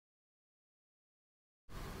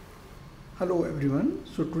Hello everyone.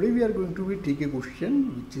 So today we are going to take a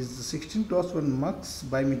question which is 16 cross 1 MUX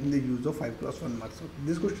by making the use of 5 cross 1 MUX. So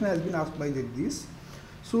this question has been asked by this.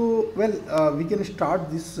 So we can start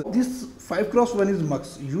this. This 5 cross 1 is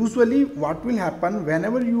MUX. Usually what will happen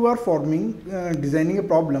whenever you are designing a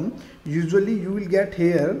problem, usually you will get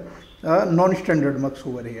here non-standard MUX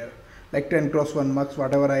over here, like 10 cross 1 MUX,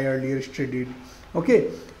 whatever I earlier studied.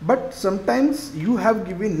 Okay, but sometimes you have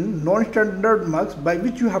given non-standard MUX by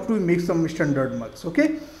which you have to make some standard MUX.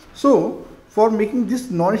 Okay, so for making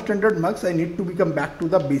this non-standard MUX I need to come back to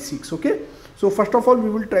the basics. Okay, so first of all we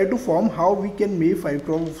will try to form how we can make 5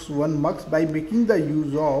 cross 1 MUX by making the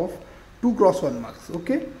use of 2 cross 1 MUX.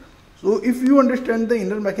 Okay, so if you understand the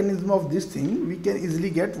inner mechanism of this thing, we can easily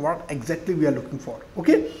get what exactly we are looking for.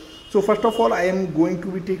 Okay, so first of all I am going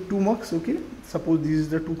to take 2 MUX. Okay, suppose this is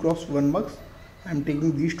the 2 cross 1 MUX. I am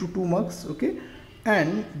taking these two MUX, okay,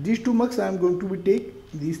 and these 2 MUX I am going to take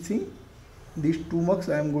these 2 MUX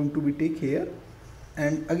I am going to take here,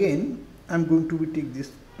 and again I am going to take this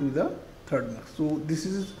to the third MUX. So this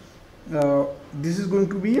is going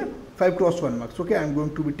to be a 5 cross 1 MUX. Okay, I am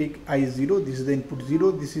going to take I0. This is the input 0.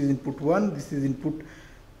 This is input 1. This is input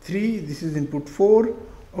 3. This is input 4.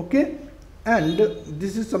 Okay, and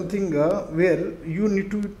this is something where you need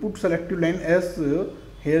to put selective line as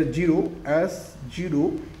here 0 as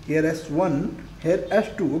 0, here as 1, here as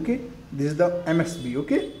 2. Okay, this is the MSB.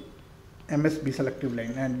 Okay, MSB selective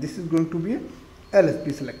line, and this is going to be a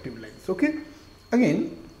LSB selective lines. Okay,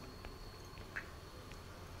 again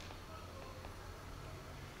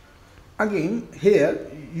here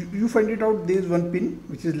you find it out, there is one pin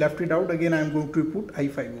which is left it out. Again I am going to put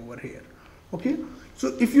I5 over here. Okay,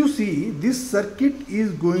 so if you see, this circuit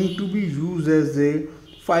is going to be used as a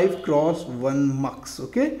 5 cross 1 MUX.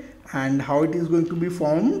 Okay, and how it is going to be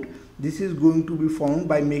formed? This is going to be formed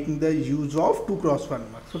by making the use of 2 cross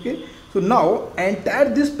 1 MUX. Okay, so now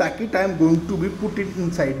entire this packet I am going to be put it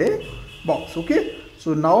inside a box. Okay,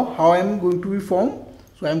 so now how I am going to be formed?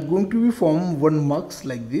 So I am going to be form 1 MUX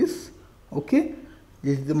like this. Okay,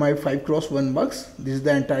 this is my 5 cross 1 MUX. This is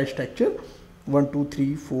the entire structure. 1 2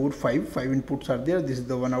 3 4 5 inputs are there. This is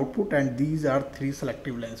the one output, and these are 3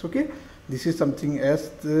 selective lines. Okay, this is something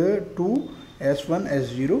S2, S1,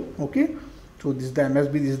 S0. Okay, so this is the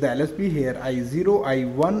MSB, this is the LSB. Here I0,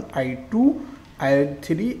 I1, I2,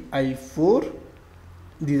 I3, I4.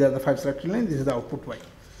 These are the 5 selective lines. This is the output Y.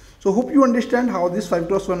 So hope you understand how this 5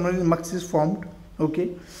 cross 1 MUX is formed.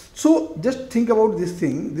 Okay, so just think about this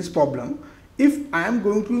thing, this problem. If I am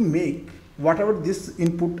going to make whatever this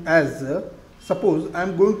input as, suppose I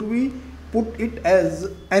am going to be put it as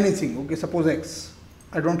anything. Okay, suppose X,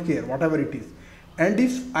 I don't care, whatever it is, and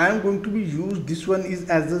if I am going to be used this one is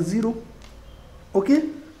as a 0. Okay,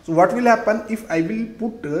 so what will happen if I will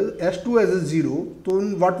put S2 as a 0? So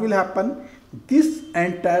what will happen? This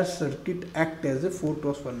entire circuit act as a 4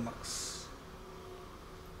 cross 1 MUX.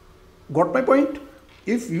 Got my point?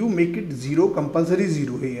 If you make it 0, compulsory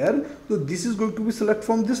 0 here, so this is going to be select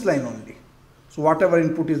from this line only. So whatever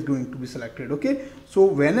input is going to be selected. Okay, so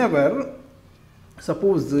whenever,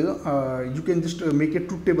 suppose you can just make a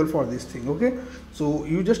truth table for this thing. Okay, so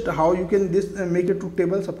you just how you can this make a truth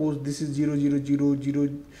table. Suppose this is 0 0 0 0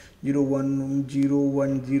 0 1 0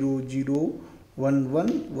 1 0 0 1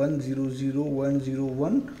 1 1 0 0 1 0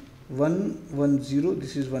 1 1 1 0.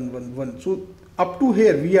 This is 1 1 1. So up to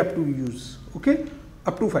here we have to use. Okay,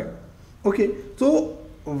 up to 5. Okay, so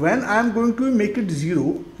when I am going to make it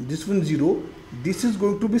 0, this one 0, this is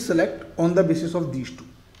going to be select on the basis of these two,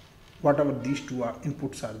 whatever these two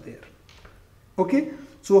inputs are there. Okay,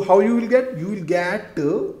 so how you will get? You will get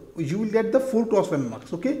the 4 cross 1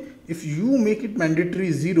 MUX. Okay, if you make it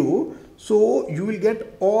mandatory 0, so you will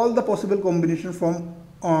get all the possible combination from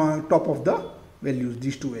top of the values,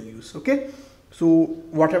 these two values. Okay, so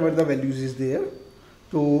whatever the values is there.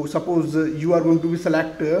 So suppose you are going to be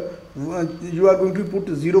select, you are going to put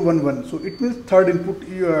 0 1 1. So it means third input.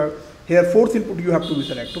 Here fourth input you have to be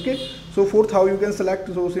select. Okay, so fourth how you can select?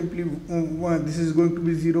 So simply this is going to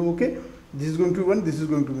be 0. Okay, this is going to be 1. This is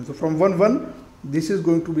going to be 1. So from 1 1, this is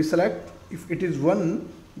going to be select. If it is 1,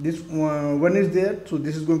 this 1 is there. So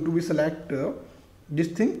this is going to be select this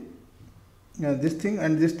thing, this thing,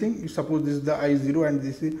 and this thing. Suppose this is the I0, and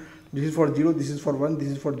this is for 0, this is for 1, this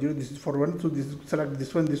is for 0, this is for 1. So this is select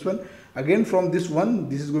this one. Again from this one,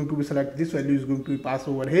 this is going to be select, this value is going to be passed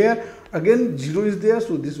over here. Again 0 is there,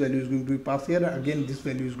 so this value is going to be passed here. Again this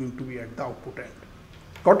value is going to be at the output end.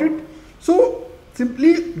 Got it? So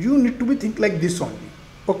simply you need to be think like this only.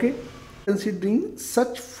 Okay, considering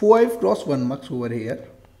such 5 cross 1 MUX over here.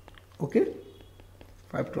 Okay,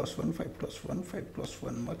 5 cross 1, 5 cross 1, 5 cross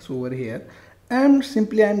 1 MUX over here, and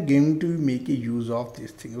simply I'm going to make a use of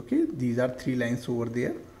this thing. Okay, these are 3 lines over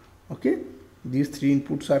there. Okay, these 3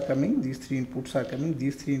 inputs are coming, these 3 inputs are coming,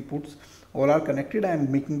 these 3 inputs all are connected. I am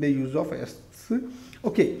making the use of S.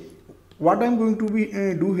 Okay, what I'm going to be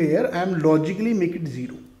do here, I am logically make it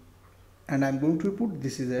 0, and I'm going to put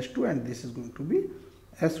this is S2 and this is going to be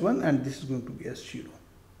S1 and this is going to be S0.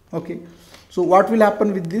 Okay, so what will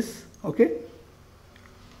happen with this? Okay,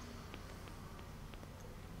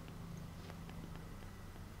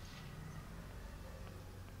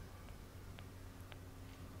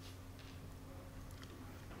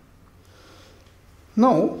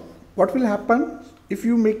 now what will happen if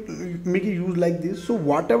you make a use like this? So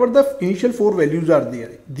whatever the initial 4 values are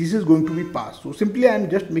there, this is going to be passed. So simply I am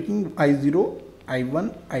just making I0,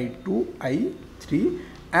 I1, I2, I3,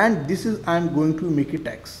 and this is I am going to make it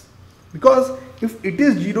X, because if it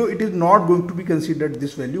is 0, it is not going to be considered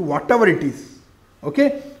this value, whatever it is.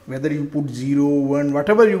 Okay, whether you put 0, 1,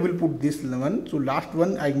 whatever you will put this one. So last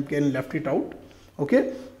one I can left it out.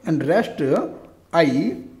 Okay, and rest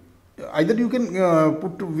either you can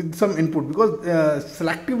put with some input, because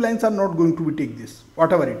selective lines are not going to be take this,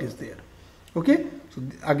 whatever it is there. Okay, so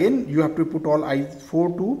again you have to put all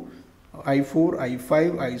I4 to I4,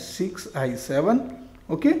 I5, I6, I7.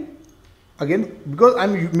 Okay, again because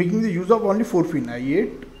I'm making the use of only 4 pin,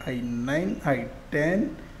 I8, I9,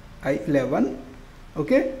 I10, I11.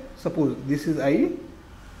 Okay, suppose this is I12,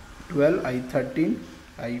 I13,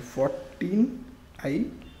 I14,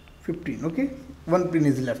 I15. Okay, 1 pin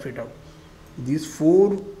is left it out. These 4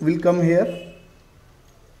 will come here.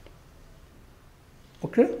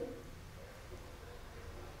 Okay,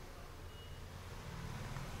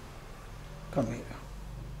 come here,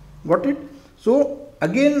 got it? So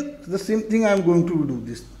again the same thing I am going to do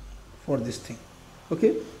this for this thing.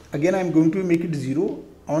 Okay, again I am going to make it 0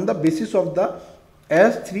 on the basis of the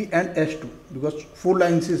S3 and S2, because 4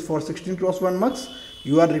 lines is for 16x1 MUX,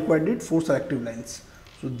 you are required 4 selective lines.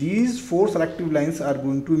 So these 4 selective lines are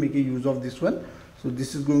going to make a use of this one. So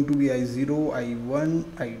this is going to be I0, I1,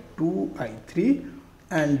 I2, I3,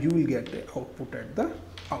 and you will get the output at the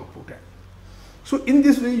output end. So in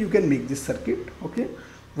this way you can make this circuit. Okay,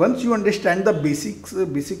 once you understand the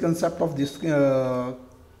basic concept of this,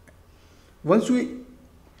 once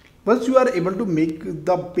you are able to make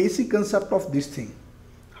the basic concept of this thing,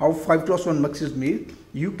 how 5x1 MUX is made,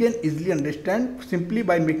 you can easily understand simply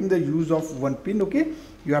by making the use of 1 pin. Okay,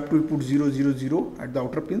 you have to put 0, 0, 0 at the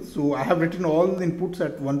outer pins. So I have written all the inputs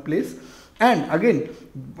at one place, and again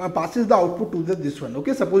passes the output to this one.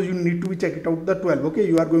 Okay, suppose you need to be check it out the 12. Okay,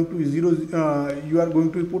 you are going to you are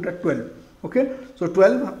going to put at 12. Okay, so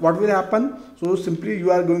 12, what will happen? So simply you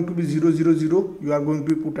are going to be 0, 0, 0, you are going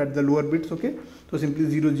to put at the lower bits. Okay, so simply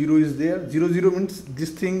 0, 0 is there. 0, 0 means this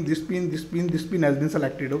thing, this pin, this pin, this pin has been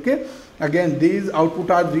selected. Okay, again these output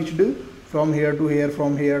are reached from here to here,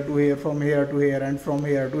 from here to here, from here to here, and from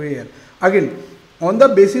here to here. Again on the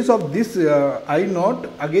basis of this I0,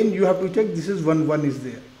 again you have to check this is 1, 1 is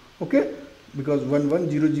there. Okay, because 1, 1,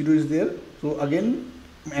 0, 0 is there. So again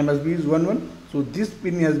MSB is 1, 1. So this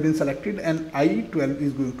pin has been selected and I12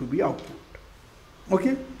 is going to be output.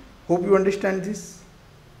 Okay, hope you understand this.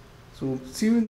 So see you in